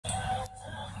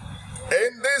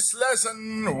this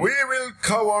lesson, we will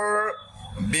cover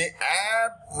the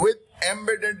app with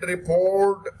embedded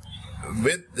report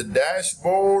with the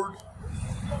dashboard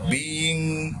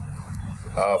being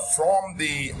from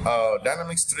the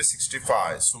Dynamics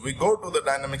 365. So we go to the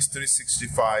Dynamics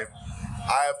 365.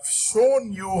 I have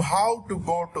shown you how to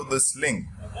go to this link.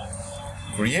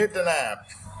 Create an app.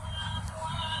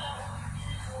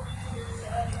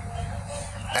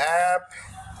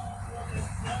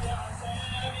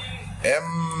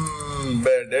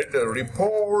 Embedded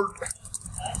report.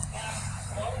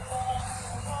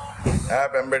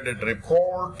 App embedded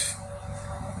report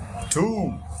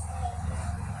 2.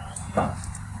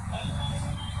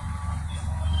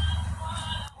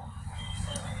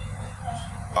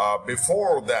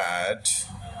 Before that,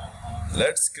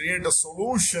 let's create a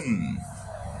solution.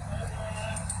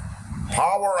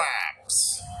 Power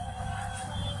Apps.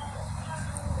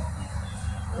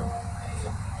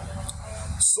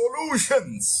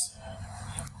 Solutions.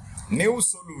 New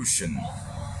solution.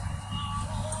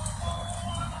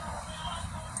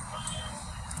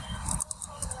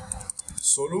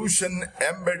 Solution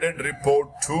embedded report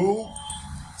 2.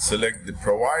 Select the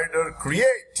provider.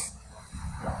 Create.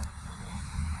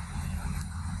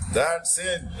 That's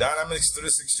it. Dynamics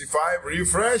 365.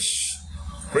 Refresh.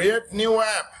 Create new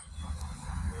app.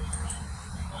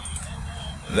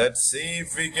 Let's see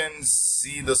if we can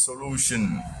see the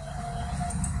solution.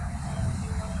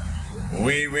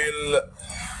 We will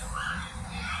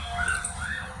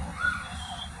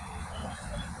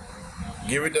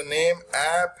give it a name,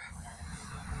 app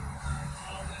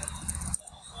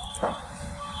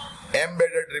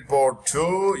embedded report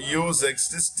 2. Use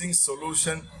existing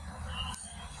solution.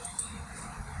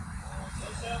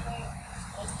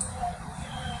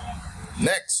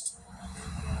 Next,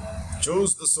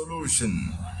 choose the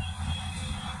solution.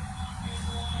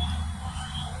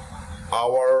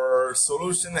 Our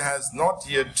solution has not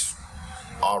yet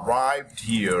arrived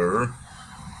here.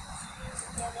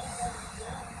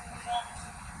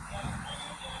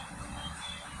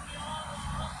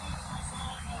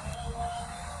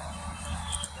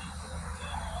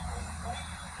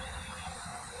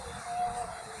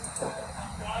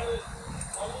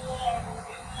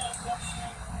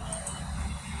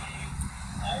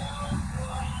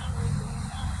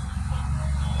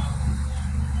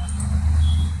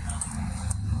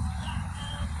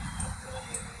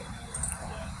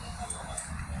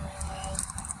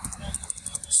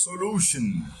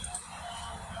 Solution.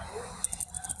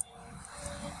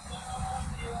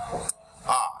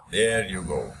 There you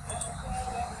go.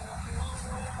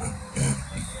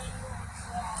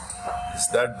 Is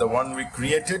that the one we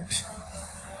created?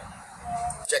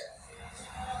 Check.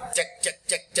 Check, check,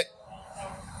 check, check.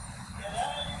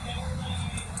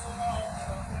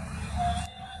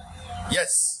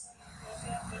 Yes.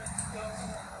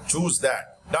 Choose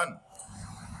that. Done.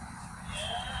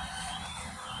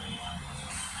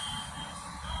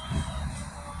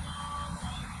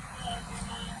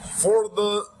 For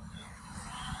the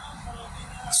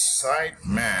site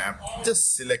map,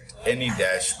 just select any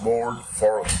dashboard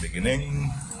for the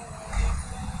beginning.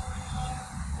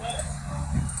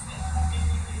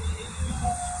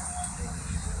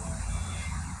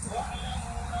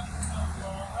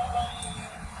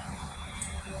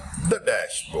 The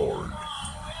dashboard.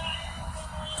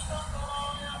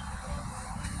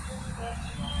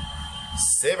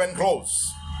 Save and close.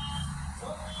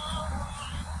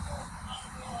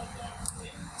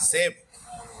 Save,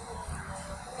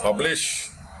 publish,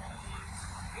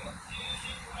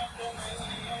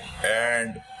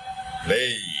 and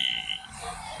play.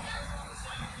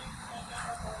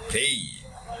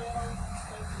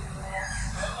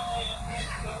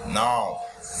 Now,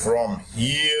 from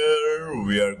here,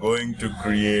 we are going to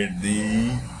create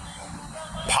the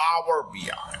Power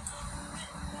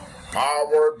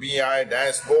BI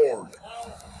dashboard.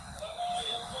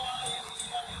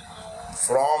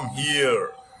 From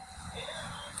here,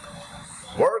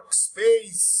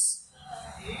 workspace.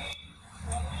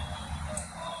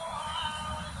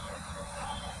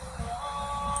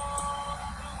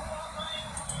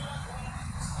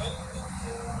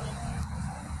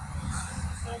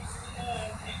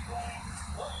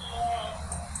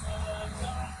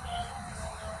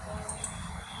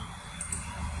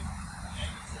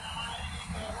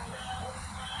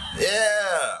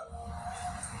 Yeah,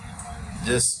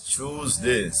 just choose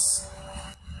this.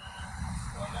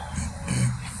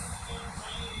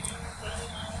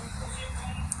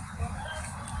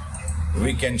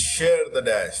 We can share the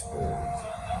dashboard.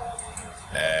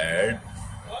 Add.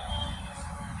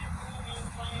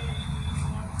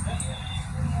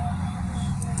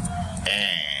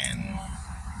 And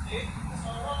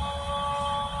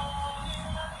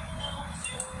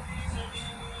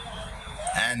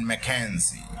and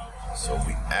McKenzie. So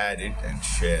we add it and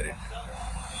share it.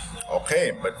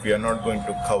 Okay, but we are not going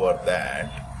to cover that.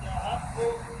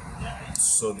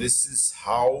 So this is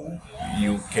how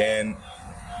you can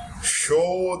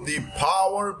show the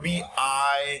Power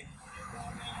BI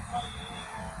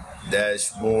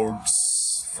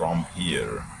dashboards from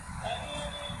here.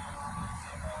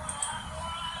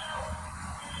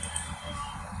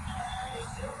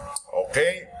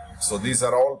 Okay, so these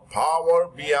are all Power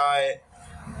BI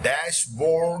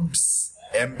dashboards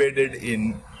embedded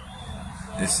in,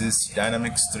 this is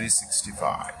Dynamics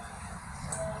 365.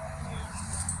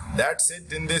 That's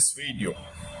it in this video.